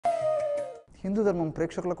హిందూ ధర్మం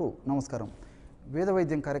ప్రేక్షకులకు నమస్కారం. వేద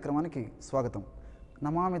వైద్యం కార్యక్రమానికి స్వాగతం.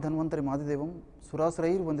 నమామి ధన్వంతరి మాదిదేవం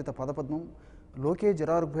సురాసురైర్వందిత పదపద్మం లోకే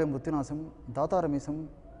జరారుగ్భయ మృత్యునాశం దాతారమీశం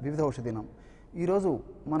వివిధ ఔషధీనం. ఈరోజు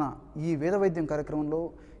మన ఈ వేద వైద్యం కార్యక్రమంలో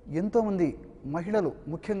ఎంతోమంది మహిళలు,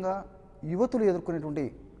 ముఖ్యంగా యువతులు ఎదుర్కొనేటువంటి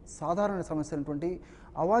సాధారణ సమస్య అయినటువంటి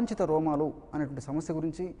అవాంఛిత రోమాలు అనేటువంటి సమస్య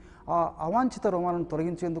గురించి, ఆ అవాంఛిత రోమాలను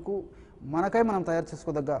తొలగించేందుకు మనకై మనం తయారు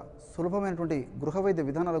చేసుకోదగ్గ సులభమైనటువంటి గృహ వైద్య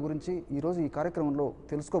విధానాల గురించి ఈరోజు ఈ కార్యక్రమంలో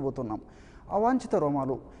తెలుసుకోబోతున్నాం. అవాంఛిత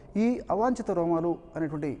రోమాలు, ఈ అవాంఛిత రోమాలు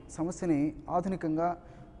అనేటువంటి సమస్యని ఆధునికంగా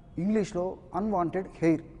ఇంగ్లీష్లో అన్వాంటెడ్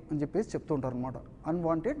హెయిర్ అని చెప్పేసి చెప్తూ ఉంటారు అన్నమాట.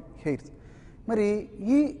 Unwanted hairs. మరి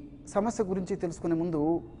ఈ సమస్య గురించి తెలుసుకునే ముందు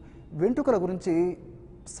వెంట్రుకల గురించి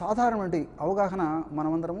సాధారణమైన అవగాహన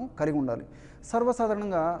మనమందరము కలిగి ఉండాలి.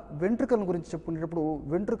 సర్వసాధారణంగా వెంట్రుకల గురించి చెప్పుకునేటప్పుడు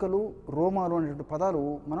వెంట్రుకలు, రోమాలు అనేటువంటి పదాలు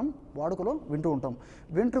మనం వాడుకలో వింటూ ఉంటాం.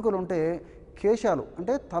 వెంట్రుకలు అంటే కేశాలు,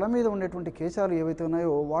 అంటే తల మీద ఉండేటువంటి కేశాలు ఏవైతే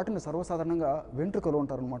ఉన్నాయో వాటిని సర్వసాధారణంగా వెంట్రుకలు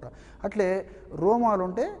అంటారనమాట. అట్లే రోమాలు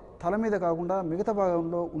అంటే తల మీద కాకుండా మిగతా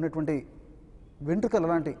భాగంలో ఉన్నటువంటి వెంట్రుకలు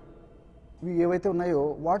అలాంటి ఏవైతే ఉన్నాయో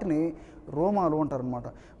వాటిని రోమాలు అంటారనమాట.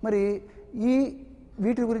 మరి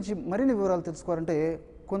వీటి గురించి మరిన్ని వివరాలు తెలుసుకోవాలంటే,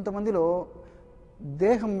 కొంతమందిలో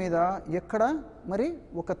దేహం మీద ఎక్కడ మరి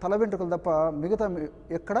ఒక తల వెంట్రుకలు తప్ప మిగతా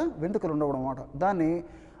ఎక్కడ వెంట్రుకలు ఉండవడం అన్నమాట. దాన్ని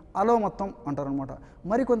అలోమత్తం అంటారనమాట.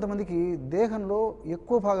 మరి కొంతమందికి దేహంలో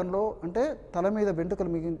ఎక్కువ భాగంలో, అంటే తల మీద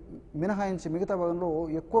వెంట్రుకలు మినహాయించి మిగతా భాగంలో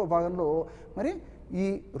ఎక్కువ భాగంలో మరి ఈ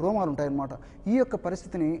రోమాలు ఉంటాయన్నమాట. ఈ యొక్క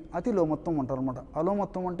పరిస్థితిని అతిలోమత్వం అంటారనమాట.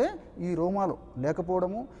 అలోమత్వం అంటే ఈ రోమాలు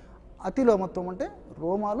లేకపోవడము, అతిలోమత్వం అంటే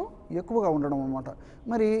రోమాలు ఎక్కువగా ఉండడం అన్నమాట.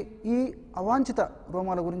 మరి ఈ అవాంఛిత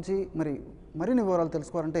రోమాల గురించి మరిన్ని వివరాలు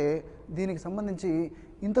తెలుసుకోవాలంటే, దీనికి సంబంధించి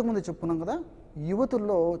ఇంతకుముందు చెప్పుకున్నాం కదా,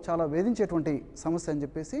 యువతుల్లో చాలా వేధించేటువంటి సమస్య అని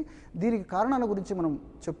చెప్పేసి. దీనికి కారణాల గురించి మనం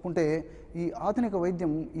చెప్పుకుంటే, ఈ ఆధునిక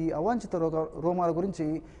వైద్యం ఈ అవాంఛిత రోమాల గురించి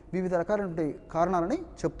వివిధ రకాలైనటువంటి కారణాలని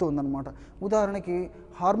చెప్తూ ఉందన్నమాట. ఉదాహరణకి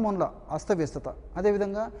హార్మోన్ల అస్తవ్యస్తత,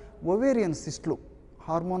 అదేవిధంగా ఒవేరియన్ సిస్ట్లు,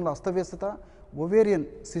 హార్మోన్ల అస్తవ్యస్తత, ఒవేరియన్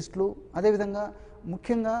సిస్ట్లు, అదేవిధంగా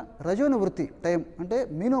ముఖ్యంగా రజోనివృత్తి టైం, అంటే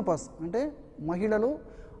మీనోపాస్, అంటే మహిళలు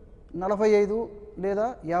 45 లేదా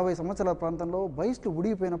 50 సంవత్సరాల ప్రాంతంలో వయస్సు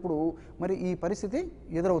ఉడిగిపోయినప్పుడు మరి ఈ పరిస్థితి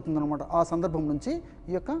ఎదురవుతుందన్నమాట. ఆ సందర్భం నుంచి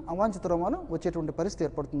ఈ యొక్క అవాంఛిత రోమాలు వచ్చేటువంటి పరిస్థితి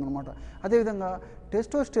ఏర్పడుతుందన్నమాట. అదేవిధంగా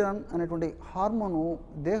టెస్టోస్టెరాన్ అనేటువంటి హార్మోను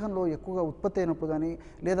దేహంలో ఎక్కువగా ఉత్పత్తి అయినప్పుడు కానీ,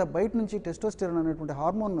 లేదా బయట నుంచి టెస్టోస్టెరాన్ అనేటువంటి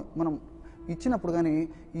హార్మోన్ మనం ఇచ్చినప్పుడు కానీ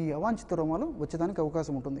ఈ అవాంఛిత రోమాలు వచ్చేదానికి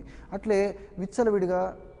అవకాశం ఉంటుంది. అట్లే విచ్చలవిడిగా,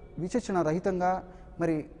 విచక్షణ రహితంగా,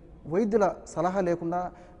 మరి వైద్యుల సలహా లేకుండా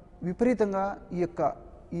విపరీతంగా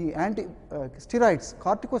ఈ యాంటీ స్టిరాయిడ్స్,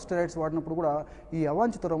 కార్టికోస్టెరాయిడ్స్ వాడినప్పుడు కూడా ఈ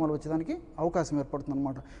అవాంఛిత రోమాలు వచ్చేదానికి అవకాశం ఏర్పడుతుంది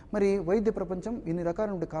అనమాట. మరి వైద్య ప్రపంచం ఇన్ని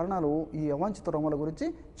రకాలైన కారణాలు ఈ అవాంఛిత రోమాల గురించి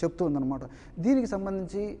చెప్తూ ఉందన్నమాట. దీనికి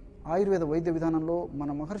సంబంధించి ఆయుర్వేద వైద్య విధానంలో మన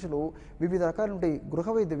మహర్షులు వివిధ రకాలైన గృహ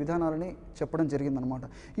వైద్య విధానాలని చెప్పడం జరిగిందనమాట.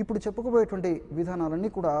 ఇప్పుడు చెప్పుకోబోయేటువంటి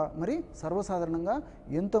విధానాలన్నీ కూడా మరి సర్వసాధారణంగా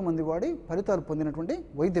ఎంతోమంది వాడి ఫలితాలు పొందినటువంటి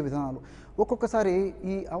వైద్య విధానాలు. ఒక్కొక్కసారి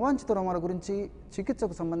ఈ అవాంఛిత రోమాల గురించి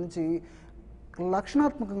చికిత్సకు సంబంధించి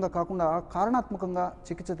లక్షణాత్మకంగా కాకుండా కారణాత్మకంగా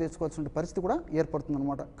చికిత్స తీసుకోవాల్సిన పరిస్థితి కూడా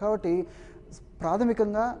ఏర్పడుతుందన్నమాట. కాబట్టి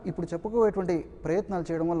ప్రాథమికంగా ఇప్పుడు చెప్పుకోబోయేటువంటి ప్రయత్నాలు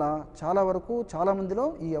చేయడం వల్ల చాలా వరకు చాలామందిలో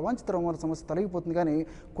ఈ అవాంఛిత రోమాల సమస్య తొలగిపోతుంది. కానీ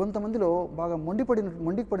కొంతమందిలో బాగా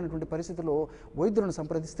మొండిపడినటువంటి పరిస్థితుల్లో వైద్యులను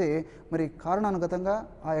సంప్రదిస్తే మరి కారణానుగతంగా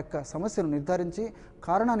ఆ యొక్క సమస్యను నిర్ధారించి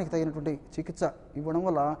కారణానికి తగినటువంటి చికిత్స ఇవ్వడం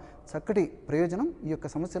వల్ల చక్కటి ప్రయోజనం ఈ యొక్క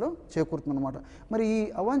సమస్యలో చేకూరుతుందన్నమాట. మరి ఈ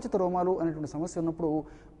అవాంఛిత రోమాలు అనేటువంటి సమస్య ఉన్నప్పుడు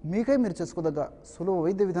మీరు చేసుకోదగ్గ సులువ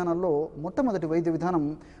వైద్య విధానాల్లో మొట్టమొదటి వైద్య విధానం,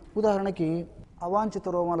 ఉదాహరణకి అవాంఛిత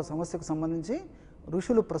రోమాల సమస్యకు సంబంధించి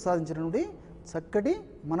ఋషులు ప్రసాదించినటువంటి చక్కటి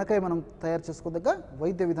మనకై మనం తయారు చేసుకోదగ్గ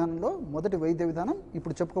వైద్య విధానంలో మొదటి వైద్య విధానం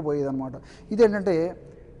ఇప్పుడు చెప్పుకోబోయేదన్నమాట. ఇదేంటంటే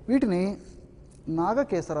వీటిని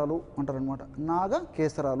నాగకేసరాలు అంటారనమాట.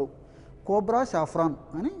 నాగకేసరాలు, కోబ్రా సాఫ్రాన్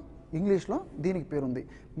అని ఇంగ్లీష్లో దీనికి పేరుంది.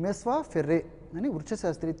 మెస్వా ఫెర్రే అని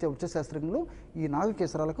వృక్షశాస్త్రజ్ఞులు ఈ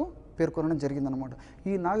నాగకేసరాలకు పేర్కొనడం జరిగిందనమాట.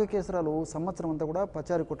 ఈ నాగకేసరాలు సంవత్సరం అంతా కూడా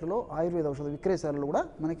పచారి కొట్లలో, ఆయుర్వేద ఔషధ విక్రయశాలలో కూడా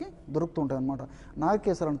మనకి దొరుకుతూ ఉంటాయన్నమాట.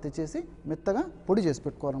 నాగకేసరాలను తెచ్చేసి మెత్తగా పొడి చేసి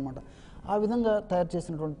పెట్టుకోవాలన్నమాట. ఆ విధంగా తయారు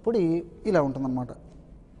చేసినటువంటి పొడి ఇలా ఉంటుందన్నమాట.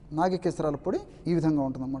 నాగకేసరాల పొడి ఈ విధంగా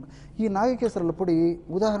ఉంటుందన్నమాట. ఈ నాగకేసరాల పొడి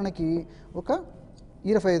ఉదాహరణకి ఒక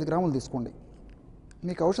 25 గ్రాములు తీసుకోండి.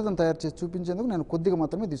 మీకు ఔషధం తయారు చేసి చూపించేందుకు నేను కొద్దిగా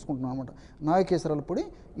మాత్రమే తీసుకుంటున్నాను అనమాట. నాగకేసరాల పొడి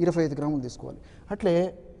 25 గ్రాములు తీసుకోవాలి. అట్లే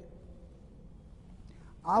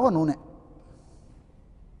ఆవ నూనె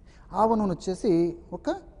వచ్చేసి ఒక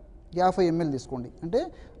 50 ml తీసుకోండి. అంటే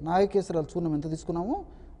నాగకేసరాల చూర్ణం ఎంత తీసుకున్నామో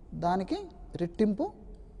దానికి రెట్టింపు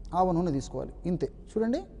ఆవ నూనె తీసుకోవాలి. ఇంతే,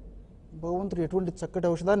 చూడండి భగవంతుడు ఎటువంటి చక్కటి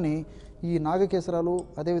ఔషధాన్ని ఈ నాగకేసరాలు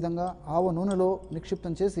అదేవిధంగా ఆవ నూనెలో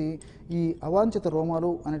నిక్షిప్తం చేసి ఈ అవాంఛిత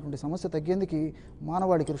రోమాలు అనేటువంటి సమస్య తగ్గేందుకు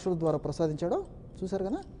మానవాళికి ఋషుల ద్వారా ప్రసాదించాడో చూశారు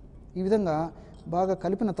కదా. ఈ విధంగా బాగా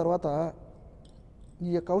కలిపిన తర్వాత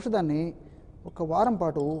ఈ యొక్క ఔషధాన్ని ఒక వారం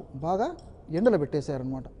పాటు బాగా ఎండలో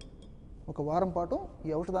పెట్టేశారనమాట. ఒక వారం పాటు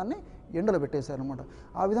ఈ ఔషధాన్ని ఎండలో పెట్టేశారనమాట.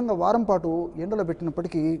 ఆ విధంగా వారం పాటు ఎండలో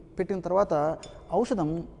పెట్టిన తర్వాత ఔషధం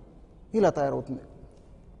ఇలా తయారవుతుంది.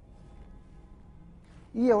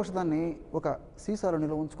 ఈ ఔషధాన్ని ఒక సీసాలో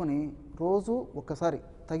నిల్వ ఉంచుకొని రోజు ఒక్కసారి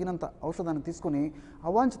తగినంత ఔషధాన్ని తీసుకొని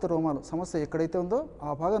అవాంఛిత రోమాలు సమస్య ఎక్కడైతే ఉందో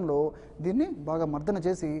ఆ భాగంలో దీన్ని బాగా మర్దన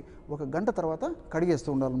చేసి 1 గంట తర్వాత కడిగేస్తూ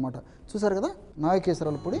ఉండాలన్నమాట. చూసారు కదా.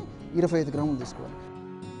 నాగకేసరాల పొడి 25 గ్రాములు తీసుకోవాలి.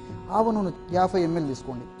 ఆవ నూనె 50 ml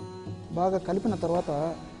తీసుకోండి. బాగా కలిపిన తర్వాత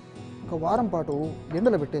ఒక వారం పాటు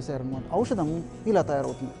ఎండలో పెట్టేశారనమాట. ఔషధం ఇలా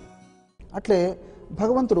తయారవుతుంది. అట్లే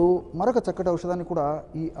భగవంతుడు మరొక చక్కటి ఔషధాన్ని కూడా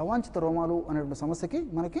ఈ అవాంఛిత రోమాలు అనేటువంటి సమస్యకి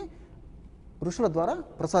మనకి ఋషుల ద్వారా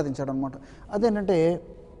ప్రసాదించాడనమాట. అదేంటంటే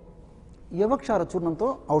యవక్షార చూర్ణంతో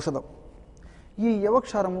ఔషధం. ఈ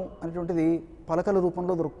యవక్షారము అనేటువంటిది పలకల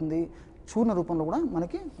రూపంలో దొరుకుతుంది, చూర్ణ రూపంలో కూడా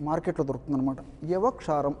మనకి మార్కెట్లో దొరుకుతుంది అనమాట.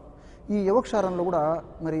 యవక్షారం. ఈ యవక్షారంలో కూడా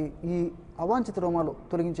మరి ఈ అవాంఛిత రోమాలు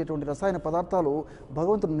తొలగించేటువంటి రసాయన పదార్థాలు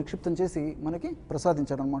భగవంతుడు నిక్షిప్తం చేసి మనకి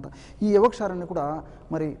ప్రసాదించాడనమాట. ఈ యవక్షారాన్ని కూడా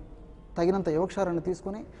మరి తగినంత యవక్షారాన్ని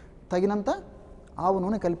తీసుకొని తగినంత ఆవు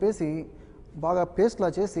నూనె కలిపేసి బాగా పేస్ట్లా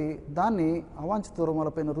చేసి దాన్ని అవాంఛిత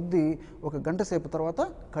రోమాలపైన రుద్ది 1 గంట సేపు తర్వాత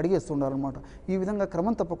కడిగేస్తుండాలన్నమాట. ఈ విధంగా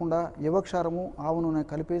క్రమం తప్పకుండా యవక్షారము ఆవు నూనె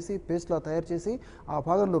కలిపేసి పేస్ట్లా తయారు చేసి ఆ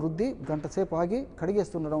భాగంలో రుద్ది 1 గంట సేపు ఆగి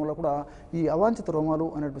కడిగేస్తుండడం వల్ల కూడా ఈ అవాంఛిత రోమాలు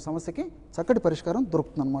అనేటువంటి సమస్యకి చక్కటి పరిష్కారం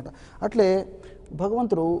దొరుకుతుందన్నమాట. అట్లే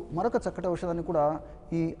భగవంతుడు మరొక చక్కటి ఔషధాన్ని కూడా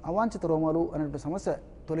ఈ అవాంఛిత రోమాలు అనేటువంటి సమస్య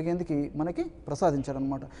తొలగేందుకు మనకి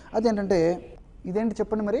ప్రసాదించాడనమాట. అదేంటంటే ఇదేంటి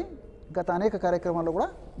చెప్పండి. మరి గత అనేక కార్యక్రమాల్లో కూడా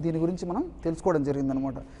దీని గురించి మనం తెలుసుకోవడం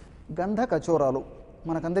జరిగిందనమాట. గంధ కచోరాలు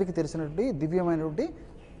మనకందరికీ తెలిసినటువంటి దివ్యమైనటువంటి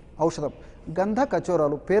ఔషధం. గంధ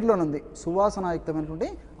కచోరాలు పేర్లోనుంది, సువాసనాయుక్తమైనటువంటి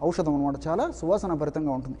ఔషధం అనమాట. చాలా సువాసన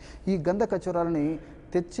భరితంగా ఉంటుంది. ఈ గంధ కచోరాలని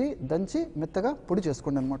తెచ్చి దంచి మెత్తగా పొడి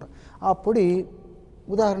చేసుకోండి అనమాట. ఆ పొడి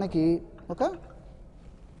ఉదాహరణకి ఒక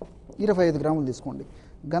 25 గ్రాములు తీసుకోండి.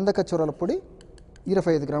 గంధ కచోరాల పొడి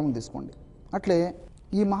 25 గ్రాములు తీసుకోండి. అట్లే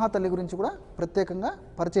ఈ మహాతల్లి గురించి కూడా ప్రత్యేకంగా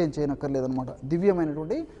పరిచయం చేయనక్కర్లేదనమాట.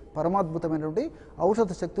 దివ్యమైనటువంటి పరమాద్భుతమైనటువంటి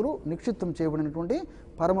ఔషధ శక్తులు నిక్షిప్తం చేయబడినటువంటి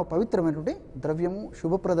పరమ పవిత్రమైనటువంటి ద్రవ్యము,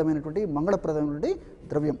 శుభప్రదమైనటువంటి మంగళప్రదమైనటువంటి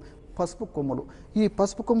ద్రవ్యం పసుపు కొమ్ములు. ఈ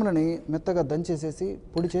పసుపు కొమ్ములని మెత్తగా దంచేసేసి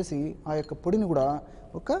పొడి చేసి ఆ యొక్క పొడిని కూడా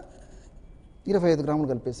ఒక 25 గ్రాములు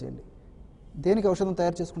కలిపేసేయండి. దేనికి ఔషధం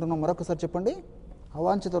తయారు చేసుకుంటున్నాం మరొకసారి చెప్పండి.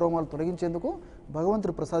 అవాంఛిత రోమాలు తొలగించేందుకు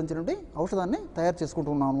భగవంతుడు ప్రసాదించినటువంటి ఔషధాన్ని తయారు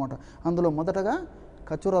చేసుకుంటున్నాం అనమాట. అందులో మొదటగా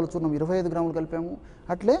ఖర్జూరాల చూర్ణం 25 గ్రాములు కలిపాము.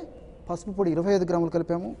 అట్లే పసుపు పొడి 25 గ్రాములు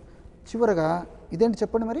కలిపాము. చివరగా ఇదేంటి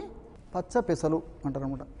చెప్పండి. మరి పచ్చ పెసలు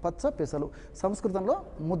అంటారనమాట. పచ్చ పెసలు సంస్కృతంలో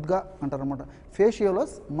ముద్గ అంటారనమాట.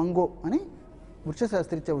 ఫేషియోలస్ మంగో అని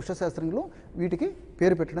వృక్షశాస్త్రజ్ఞులు వీటికి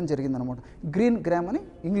పేరు పెట్టడం జరిగిందనమాట. గ్రీన్ గ్రామ్ అని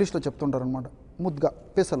ఇంగ్లీష్లో చెప్తుంటారనమాట. ముద్గ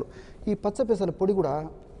పెసలు. ఈ పచ్చ పెసల పొడి కూడా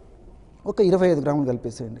ఒక 25 గ్రాములు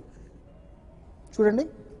కలిపేసేయండి. చూడండి,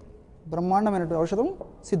 బ్రహ్మాండమైనటువంటి ఔషధం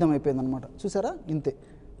సిద్ధమైపోయిందనమాట. చూసారా, ఇంతే.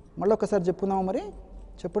 మళ్ళీ ఒకసారి చెప్పుకుందాము. మరి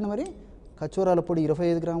చెప్పండి. మరి ఖర్జూరాల పొడి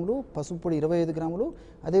 25 గ్రాములు, పసుపు పొడి 25 గ్రాములు,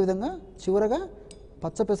 అదేవిధంగా చివరగా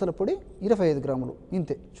పచ్చపెసల పొడి 25 గ్రాములు,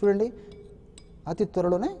 ఇంతే. చూడండి, అతి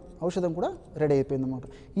త్వరలోనే ఔషధం కూడా రెడీ అయిపోయిందన్నమాట.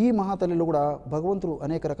 ఈ మహాతల్లిలో కూడా భగవంతుడు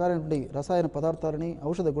అనేక రకాలైనటువంటి రసాయన పదార్థాలని,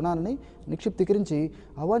 ఔషధ గుణాలని నిక్షిప్తీకరించి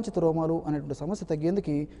అవాంఛిత రోమాలు అనేటువంటి సమస్య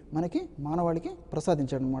తగ్గేందుకు మనకి మానవాళికి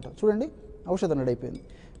ప్రసాదించాడనమాట. చూడండి, ఔషధం రెడీ అయిపోయింది.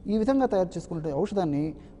 ఈ విధంగా తయారు చేసుకున్న ఔషధాన్ని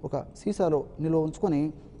ఒక సీసాలో నిల్వ ఉంచుకొని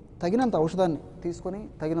తగినంత ఔషధాన్ని తీసుకొని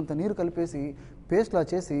తగినంత నీరు కలిపేసి పేస్ట్లా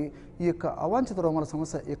చేసి ఈ యొక్క అవాంఛిత రోమాల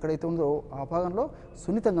సమస్య ఎక్కడైతే ఉందో ఆ భాగంలో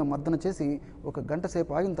సున్నితంగా మర్దన చేసి 1 గంట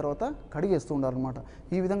సేపు ఆగిన తర్వాత కడిగేస్తూ ఉండాలన్నమాట.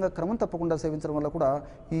 ఈ విధంగా క్రమం తప్పకుండా సేవించడం వల్ల కూడా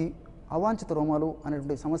ఈ అవాంఛిత రోమాలు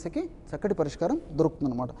అనేటువంటి సమస్యకి చక్కటి పరిష్కారం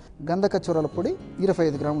దొరుకుతుందన్నమాట. గంధ ఖర్జూరాల పొడి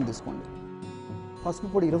 25 గ్రాములు తీసుకోండి.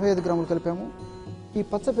 పసుపు పొడి 25 గ్రాములు కలిపాము. ఈ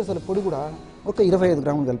పచ్చపెసల పొడి కూడా ఒక 25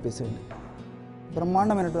 గ్రాములు కలిపేసేయండి.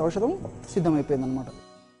 బ్రహ్మాండమైనటువంటి ఔషధం సిద్ధమైపోయిందన్నమాట.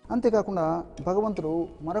 అంతేకాకుండా భగవంతుడు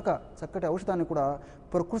మరొక చక్కటి ఔషధాన్ని కూడా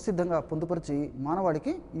ప్రకృతి సిద్ధంగా పొందుపరిచి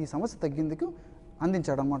మానవాళికి ఈ సమస్య తగ్గేందుకు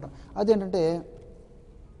అందించాడనమాట. అదేంటంటే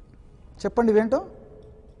చెప్పండి ఇవేంటో.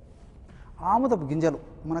 ఆముదపు గింజలు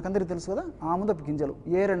మనకందరికీ తెలుసు కదా. ఆముదపు గింజలు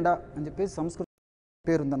ఏరెండ అని చెప్పేసి సంస్కృత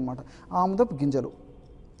పేరుందనమాట. ఆముదపు గింజలు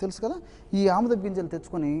తెలుసు కదా. ఈ ఆముదపు గింజలు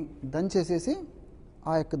తెచ్చుకొని దంచేసేసి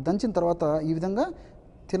ఆ యొక్క దంచిన తర్వాత ఈ విధంగా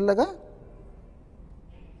తెల్లగా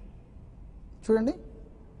చూడండి,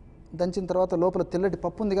 దంచిన తర్వాత లోపల తెల్లటి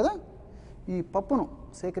పప్పు ఉంది కదా, ఈ పప్పును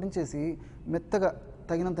సేకరించేసి మెత్తగా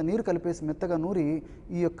తగినంత నీరు కలిపేసి మెత్తగా నూరి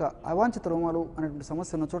ఈ యొక్క అవాంఛిత రోమాలు అనేటువంటి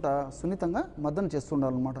సమస్య ఉన్న చోట సున్నితంగా మర్దన చేస్తూ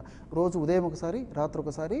ఉండాలన్నమాట. రోజు ఉదయం ఒకసారి, రాత్రి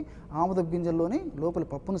ఒకసారి ఆముదపు గింజల్లోని లోపలి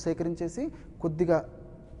పప్పును సేకరించేసి కొద్దిగా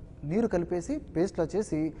నీరు కలిపేసి పేస్ట్లా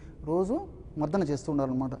చేసి రోజు మర్దన చేస్తూ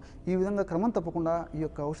ఉండాలన్నమాట. ఈ విధంగా క్రమం తప్పకుండా ఈ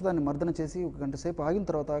యొక్క ఔషధాన్ని మర్దన చేసి 1 గంట సేపు ఆగిన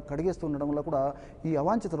తర్వాత కడిగేస్తూ ఉండడం వల్ల కూడా ఈ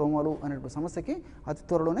అవాంఛిత రోమాలు అనేటువంటి సమస్యకి అతి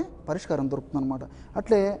త్వరలోనే పరిష్కారం దొరుకుతుందన్నమాట.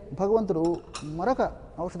 అట్లే భగవంతుడు మరొక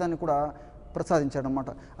ఔషధాన్ని కూడా ప్రసాదించాడనమాట.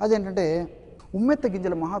 అదేంటంటే ఉమ్మెత్త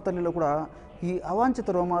గింజల మహాతల్లిలో కూడా ఈ అవాంఛిత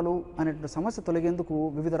రోమాలు అనేటువంటి సమస్య తొలగేందుకు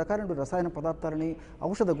వివిధ రకాలైన రసాయన పదార్థాలని,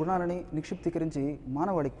 ఔషధ గుణాలని నిక్షిప్తీకరించి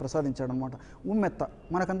మానవాడికి ప్రసాదించాడనమాట. ఉమ్మెత్త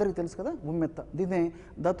మనకందరికీ తెలుసు కదా, ఉమ్మెత్త. దీన్నే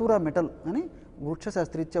దతూరా మెటల్ అని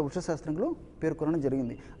వృక్షశాస్త్రంలో పేర్కొనడం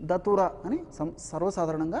జరిగింది. దతూరా అని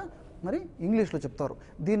సర్వసాధారణంగా మరి ఇంగ్లీష్లో చెప్తారు.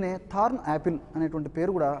 దీన్నే థార్న్ యాపిల్ అనేటువంటి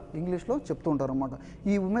పేరు కూడా ఇంగ్లీష్లో చెప్తూ ఉంటారు అన్నమాట.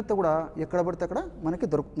 ఈ ఉమ్మెత్త కూడా ఎక్కడ పడితే అక్కడ మనకి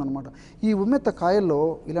దొరుకుతుంది అనమాట. ఈ ఉమ్మెత్త కాయల్లో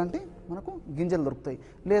ఇలాంటి మనకు గింజలు దొరుకుతాయి,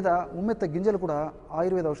 లేదా ఉమ్మెత్త గింజలు కూడా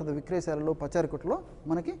ఆయుర్వేద ఔషధ విక్రయశాలలో, పచారీ కొట్టులో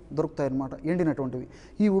మనకి దొరుకుతాయి అన్నమాట, ఎండినటువంటివి.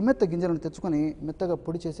 ఈ ఉమ్మెత్త గింజలను తెచ్చుకొని మెత్తగా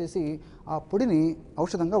పొడి చేసేసి ఆ పొడిని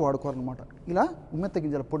ఔషధంగా వాడుకోవాలన్నమాట. ఇలా ఉమ్మెత్త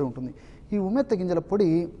గింజల పొడి ఉంటుంది. ఈ ఉమ్మెత్త గింజల పొడి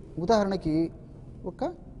ఉదాహరణకి ఒక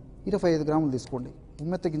 25 గ్రాములు తీసుకోండి.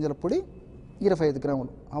 ఉమ్మెత్త గింజల పొడి 25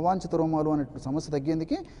 గ్రాములు. అవాంఛిత రోమాలు అనే సమస్య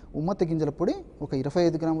తగ్గేందుకు ఉమ్మెత్త గింజల పొడి ఒక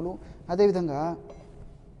 25 గ్రాములు. అదేవిధంగా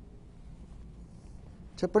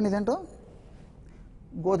చెప్పండి ఇదేంటో,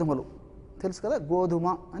 గోధుమలు తెలుసు కదా, గోధుమ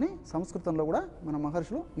అని సంస్కృతంలో కూడా మన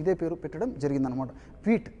మహర్షులు ఇదే పేరు పెట్టడం జరిగిందనమాట.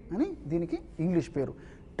 వీట్ అని దీనికి ఇంగ్లీష్ పేరు.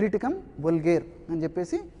 ట్రిటికమ్ వల్గేర్ అని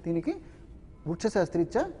చెప్పేసి దీనికి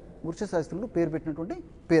వృక్షశాస్త్రులు పేరు పెట్టినటువంటి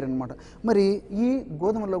పేరు అనమాట. మరి ఈ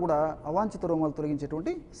గోధుమల్లో కూడా అవాంఛిత రోమాలు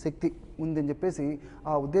తొలగించేటువంటి శక్తి ఉందని చెప్పేసి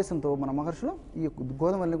ఆ ఉద్దేశంతో మన మహర్షులు ఈ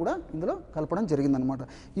గోధుమల్ని కూడా ఇందులో కలపడం జరిగిందనమాట.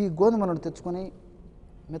 ఈ గోధుమలను తెచ్చుకొని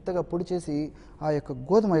మెత్తగా పొడి చేసి ఆ యొక్క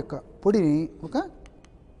గోధుమ యొక్క పొడిని ఒక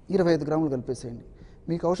 25 గ్రాములు కలిపేసేయండి.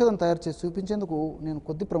 మీకు ఔషధం తయారు చేసి చూపించేందుకు నేను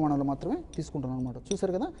కొద్ది ప్రమాణంలో మాత్రమే తీసుకుంటాను అనమాట.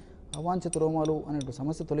 చూశారు కదా, అవాంఛిత రోమాలు అనే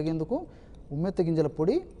సమస్య తొలగేందుకు ఉమ్మెత్త గింజల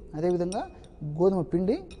పొడి, అదేవిధంగా గోధుమ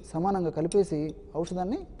పిండి సమానంగా కలిపేసి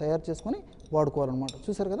ఔషధాన్ని తయారు చేసుకొని వాడుకోవాలన్నమాట.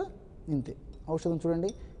 చూశారు కదా, ఇంతే ఔషధం. చూడండి,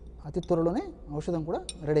 అతి త్వరలోనే ఔషధం కూడా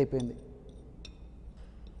రెడీ అయిపోయింది.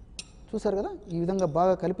 చూశారు కదా, ఈ విధంగా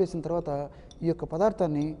బాగా కలిపేసిన తర్వాత ఈ యొక్క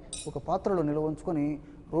పదార్థాన్ని ఒక పాత్రలో నిల్వ ఉంచుకొని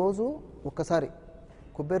రోజు ఒక్కసారి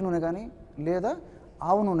కొబ్బరి నూనె కానీ లేదా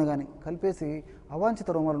ఆవు నూనె కానీ కలిపేసి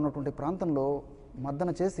అవాంఛిత రోమాలు ఉన్నటువంటి ప్రాంతంలో మర్దన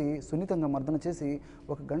చేసి, సున్నితంగా మర్దన చేసి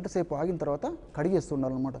 1 గంట సేపు ఆగిన తర్వాత కడిగేస్తూ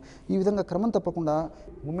ఉండాలన్నమాట. ఈ విధంగా క్రమం తప్పకుండా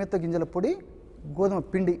ఉమ్మెత్త గింజల పొడి, గోధుమ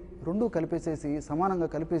పిండి రెండూ కలిపేసేసి సమానంగా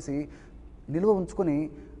కలిపేసి నిల్వ ఉంచుకొని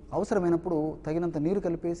అవసరమైనప్పుడు తగినంత నీరు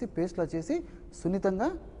కలిపేసి పేస్ట్లా చేసి సున్నితంగా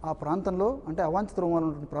ఆ ప్రాంతంలో, అంటే అవాంఛిత రోమాలు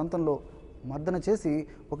ఉన్నటువంటి ప్రాంతంలో మర్దన చేసి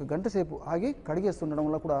 1 గంట సేపు ఆగి కడిగేస్తుండడం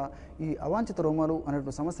వల్ల కూడా ఈ అవాంఛిత రోమాలు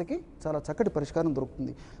అనేటువంటి సమస్యకి చాలా చక్కటి పరిష్కారం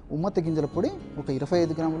దొరుకుతుంది. ఉమ్మెత్త గింజల పొడి ఒక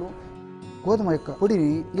 25 గ్రాములు, గోధుమ యొక్క పొడిని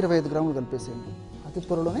 25 గ్రాములు కలిపేసేయండి. అతి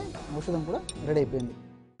త్వరలోనే ఔషధం కూడా రెడీ అయిపోయింది.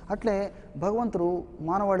 అట్లే భగవంతుడు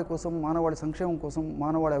మానవాళి కోసం, మానవాళి సంక్షేమం కోసం,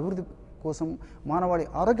 మానవాళి అభివృద్ధి కోసం, మానవాళి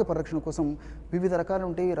ఆరోగ్య పరిరక్షణ కోసం వివిధ రకాలు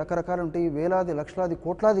ఉంటాయి, రకరకాలు ఉంటాయి, వేలాది, లక్షలాది,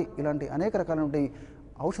 కోట్లాది ఇలాంటి అనేక రకాలు ఉంటాయి.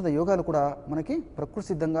 ఔషధ యోగాలు కూడా మనకి ప్రకృతి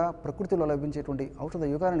సిద్ధంగా, ప్రకృతిలో లభించేటువంటి ఔషధ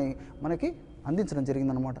యోగాలని మనకి అందించడం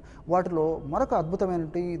జరిగిందనమాట. వాటిలో మరొక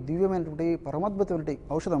అద్భుతమైనటువంటి, దివ్యమైనటువంటి, పరమాద్భుతమైనటువంటి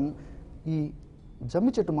ఔషధం ఈ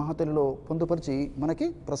జమ్మి చెట్టు మహాతల్లిలో పొందుపరిచి మనకి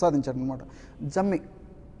ప్రసాదించాడనమాట. జమ్మి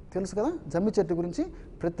తెలుసు కదా, జమ్మి చెట్టు గురించి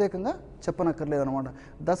ప్రత్యేకంగా చెప్పనక్కర్లేదనమాట.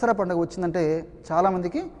 దసరా పండుగ వచ్చిందంటే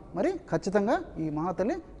చాలామందికి మరి ఖచ్చితంగా ఈ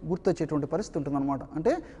మహాతల్లి గుర్తొచ్చేటువంటి పరిస్థితి ఉంటుందన్నమాట.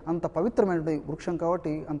 అంటే అంత పవిత్రమైనటువంటి వృక్షం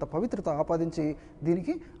కాబట్టి అంత పవిత్రత ఆపాదించి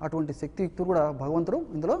దీనికి అటువంటి శక్తియుక్తులు కూడా భగవంతుడు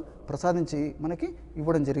ఇందులో ప్రసాదించి మనకి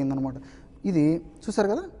ఇవ్వడం జరిగిందనమాట. ఇది చూసారు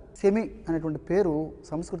కదా, సెమి అనేటువంటి పేరు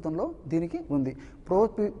సంస్కృతంలో దీనికి ఉంది.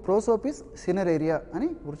 ప్రోసోపిస్ సినరేరియా అని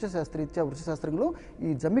వృక్షశాస్త్రంలో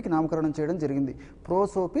ఈ జమ్మికి నామకరణం చేయడం జరిగింది.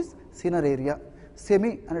 ప్రోసోపిస్ సినరేరియా, సెమి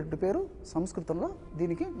అనేటువంటి పేరు సంస్కృతంలో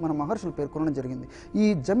దీనికి మన మహర్షులు పేర్కొనడం జరిగింది. ఈ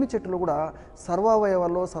జమ్మి చెట్టులో కూడా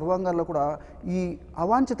సర్వావయవాల్లో, సర్వాంగాల్లో కూడా ఈ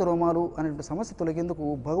అవాంఛిత రోమాలు అనేటువంటి సమస్య తొలగేందుకు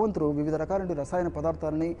భగవంతుడు వివిధ రకాల రసాయన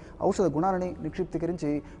పదార్థాలని, ఔషధ గుణాలని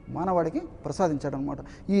నిక్షిప్తీకరించి మానవాడికి ప్రసాదించాడనమాట.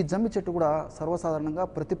 ఈ జమ్మి చెట్టు కూడా సర్వసాధారణంగా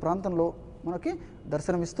ప్రతి ప్రాంతంలో మనకి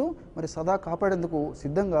దర్శనమిస్తూ మరి సదా కాపాడేందుకు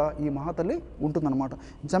సిద్ధంగా ఈ మహాతల్లి ఉంటుందన్నమాట,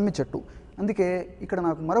 జమ్మి చెట్టు. అందుకే ఇక్కడ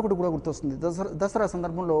నాకు మరొకటి కూడా గుర్తొస్తుంది. దసరా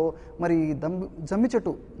సందర్భంలో మరి జమ్మి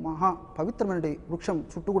చెట్టు మహా పవిత్రమైన వృక్షం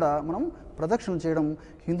చుట్టూ కూడా మనం ప్రదక్షిణ చేయడం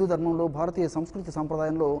హిందూ ధర్మంలో, భారతీయ సంస్కృతి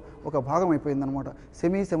సంప్రదాయంలో ఒక భాగం అయిపోయిందనమాట.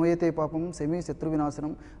 సెమి శమయతే పాపం, సెమి శత్రు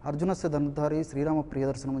వినాశనం, అర్జునస్య ధనుర్ధారి, శ్రీరామ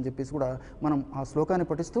ప్రియదర్శనం అని చెప్పేసి కూడా మనం ఆ శ్లోకాన్ని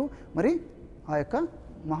పఠిస్తూ మరి ఆ యొక్క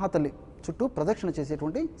మహాతల్లి చుట్టూ ప్రదక్షిణ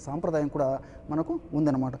చేసేటువంటి సాంప్రదాయం కూడా మనకు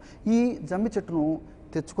ఉందన్నమాట. ఈ జమ్మి చెట్టును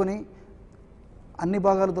తెచ్చుకొని అన్ని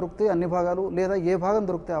భాగాలు దొరికితే అన్ని భాగాలు, లేదా ఏ భాగం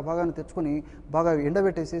దొరికితే ఆ భాగాన్ని తెచ్చుకొని బాగా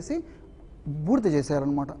ఎండబెట్టేసేసి బూడిద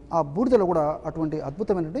చేసేయాలన్నమాట. ఆ బూడిదలో కూడా అటువంటి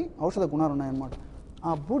అద్భుతమైనటువంటి ఔషధ గుణాలు ఉన్నాయన్నమాట.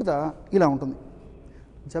 ఆ బూడిద ఇలా ఉంటుంది,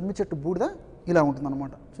 జమ్మి చెట్టు బూడిద ఇలా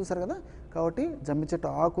ఉంటుందన్నమాట. చూసారు కదా. కాబట్టి జమ్మి చెట్టు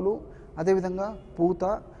ఆకులు, అదేవిధంగా పూత,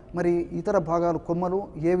 మరి ఇతర భాగాలు కొమ్మలు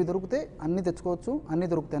ఏవి దొరికితే అన్నీ తెచ్చుకోవచ్చు, అన్నీ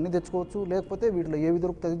దొరికితే అన్నీ తెచ్చుకోవచ్చు. లేకపోతే వీటిలో ఏవి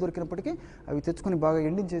దొరికితే అది దొరికినప్పటికీ అవి తెచ్చుకొని బాగా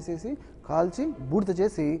ఎండించేసేసి కాల్చి బూడిద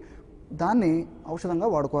చేసి దాన్ని ఔషధంగా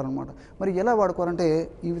వాడుకోవాలన్నమాట. మరి ఎలా వాడుకోవాలంటే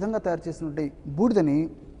ఈ విధంగా తయారు చేసినటువంటి బూడిదని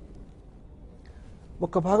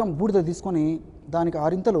ఒక్క భాగం బూడిద తీసుకొని దానికి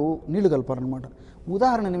 6 ఇంతలు నీళ్లు కలపాలన్నమాట.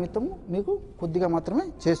 ఉదాహరణ నిమిత్తము మీకు కొద్దిగా మాత్రమే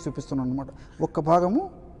చేసి చూపిస్తున్నాను అనమాట. ఒక్క భాగము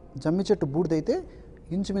జమ్మి చెట్టు బూడిద అయితే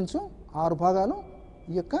ఇంచుమించు 6 భాగాలు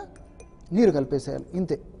ఈ యొక్క నీరు కలిపేసేయాలి,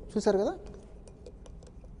 ఇంతే. చూసారు కదా.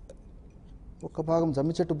 ఒక్క భాగం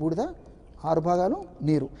జమ్మి చెట్టు బూడిద, 6 భాగాలు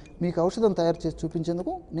నీరు. మీకు ఔషధం తయారు చేసి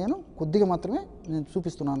చూపించేందుకు నేను కొద్దిగా మాత్రమే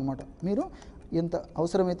చూపిస్తున్నాను అనమాట. మీరు ఎంత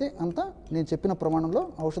అవసరమైతే అంత నేను చెప్పిన ప్రమాణంలో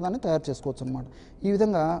ఔషధాన్ని తయారు చేసుకోవచ్చు అనమాట. ఈ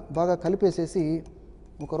విధంగా బాగా కలిపేసేసి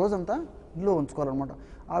ఒక రోజంతా నిల్వ ఉంచుకోవాలన్నమాట.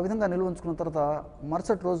 ఆ విధంగా నిల్వ ఉంచుకున్న తర్వాత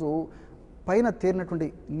మరుసటి రోజు పైన తేరినటువంటి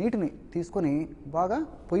నీటిని తీసుకొని బాగా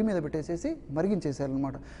పొయ్యి మీద పెట్టేసేసి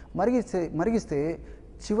మరిగించేసేయాలన్నమాట. మరిగిస్తే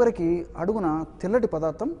చివరికి అడుగున తెల్లటి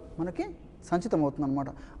పదార్థం మనకి సంచితం అవుతుందన్నమాట.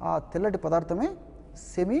 ఆ తెల్లటి పదార్థమే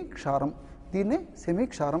సెమీ క్షారం. దీన్నే సెమీ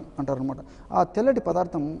క్షారం అంటారనమాట. ఆ తెల్లటి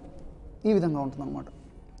పదార్థం ఈ విధంగా ఉంటుందన్నమాట.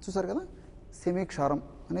 చూసారు కదా. సెమీ క్షారం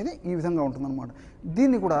అనేది ఈ విధంగా ఉంటుందన్నమాట.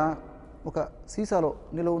 దీన్ని కూడా ఒక సీసాలో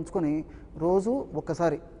నిల్వ ఉంచుకొని రోజు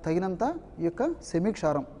ఒక్కసారి తగినంత ఈ యొక్క సెమీ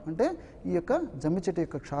క్షారం అంటే ఈ యొక్క జమ్మి చెట్టు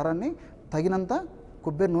యొక్క క్షారాన్ని తగినంత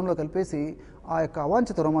కొబ్బరి నూనెలో కలిపేసి ఆ యొక్క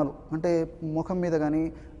అవాంఛిత రోమాలు అంటే ముఖం మీద కానీ,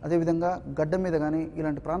 అదేవిధంగా గడ్డ మీద కానీ,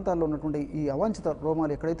 ఇలాంటి ప్రాంతాల్లో ఉన్నటువంటి ఈ అవాంఛిత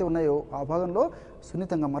రోమాలు ఎక్కడైతే ఉన్నాయో ఆ భాగంలో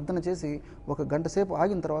సున్నితంగా మర్దన చేసి 1 గంట సేపు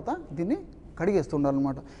ఆగిన తర్వాత దీన్ని కడిగేస్తూ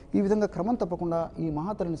ఉండాలన్నమాట. ఈ విధంగా క్రమం తప్పకుండా ఈ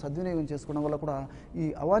మహాతల్లిని సద్వినియోగం చేసుకోవడం వల్ల కూడా ఈ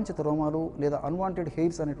అవాంఛిత రోమాలు లేదా అన్వాంటెడ్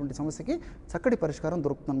హెయిర్స్ అనేటువంటి సమస్యకి చక్కటి పరిష్కారం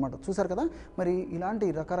దొరుకుతుందన్నమాట. చూసారు కదా. మరి ఇలాంటి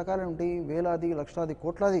రకరకాలైన వేలాది, లక్షలాది,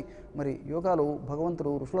 కోట్లాది మరి యోగాలు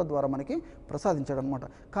భగవంతుడు ఋషుల ద్వారా మనకి ప్రసాదించాడనమాట.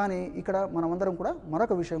 కానీ ఇక్కడ మనమందరం కూడా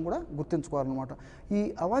మరొక విషయం కూడా గుర్తుంచుకోవాలన్నమాట. ఈ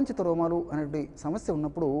అవాంఛిత రోమాలు అనేటువంటి సమస్య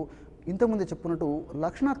ఉన్నప్పుడు ఇంతకుముందే చెప్పుకున్నట్టు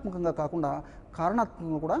లక్షణాత్మకంగా కాకుండా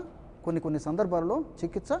కారణాత్మకంగా కూడా కొన్ని సందర్భాలలో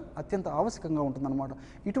చికిత్స అత్యంత ఆవశ్యకంగా ఉంటుందన్నమాట.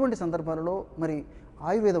 ఇటువంటి సందర్భాలలో మరి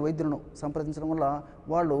ఆయుర్వేద వైద్యులను సంప్రదించడం వల్ల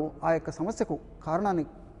వాళ్ళు ఆ యొక్క సమస్యకు కారణాన్ని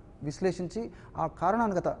విశ్లేషించి ఆ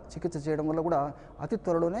కారణానుగత చికిత్స చేయడం వల్ల కూడా అతి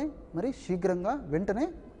త్వరలోనే మరి శీఘ్రంగా వెంటనే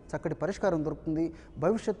చక్కటి పరిష్కారం దొరుకుతుంది.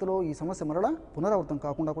 భవిష్యత్తులో ఈ సమస్య మరలా పునరావృతం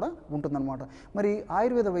కాకుండా కూడా ఉంటుందన్నమాట. మరి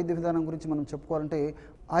ఆయుర్వేద వైద్య విధానం గురించి మనం చెప్పుకోవాలంటే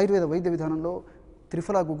ఆయుర్వేద వైద్య విధానంలో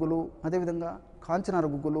త్రిఫల గుగ్గులు, అదేవిధంగా కాంచనార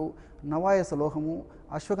గుగ్గులు, నవాయస లోహము,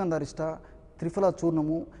 అశ్వగంధారిష్ట, త్రిఫల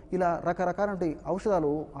చూర్ణము, ఇలా రకరకాల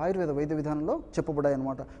ఔషధాలు ఆయుర్వేద వైద్య విధానంలో చెప్పబడ్డాయి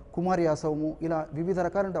అన్నమాట. కుమారి ఆసవము, ఇలా వివిధ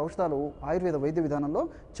రకాల ఔషధాలు ఆయుర్వేద వైద్య విధానంలో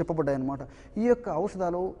చెప్పబడ్డాయి అన్నమాట. ఈ యొక్క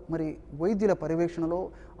ఔషధాలు మరి వైద్యుల పర్యవేక్షణలో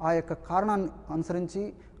ఆ యొక్క కారణాన్ని అనుసరించి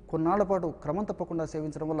కొన్నాళ్ల పాటు క్రమం తప్పకుండా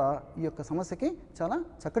సేవించడం వల్ల ఈ యొక్క సమస్యకి చాలా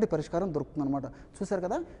చక్కటి పరిష్కారం దొరుకుతుందన్నమాట. చూశారు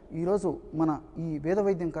కదా. ఈరోజు మన ఈ వేద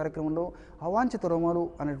వైద్యం కార్యక్రమంలో అవాంఛిత రోమాలు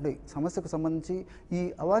అనేటువంటి సమస్యకు సంబంధించి ఈ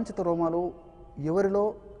అవాంఛిత రోమాలు ఎవరిలో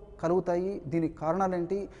కలుగుతాయి, దీనికి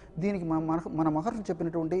కారణాలేంటి, దీనికి మన మహర్షులు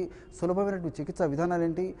చెప్పినటువంటి సులభమైనటువంటి చికిత్సా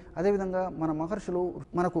విధానాలేంటి, అదేవిధంగా మన మహర్షులు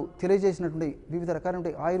మనకు తెలియజేసినటువంటి వివిధ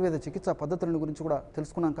రకాలైన ఆయుర్వేద చికిత్సా పద్ధతుల గురించి కూడా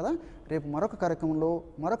తెలుసుకున్నాం కదా. రేపు మరొక కార్యక్రమంలో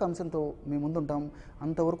మరొక అంశంతో మీ ముందుంటాం.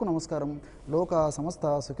 అంతవరకు నమస్కారం. లోకా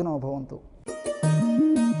సమస్త సుఖినో భవంతు.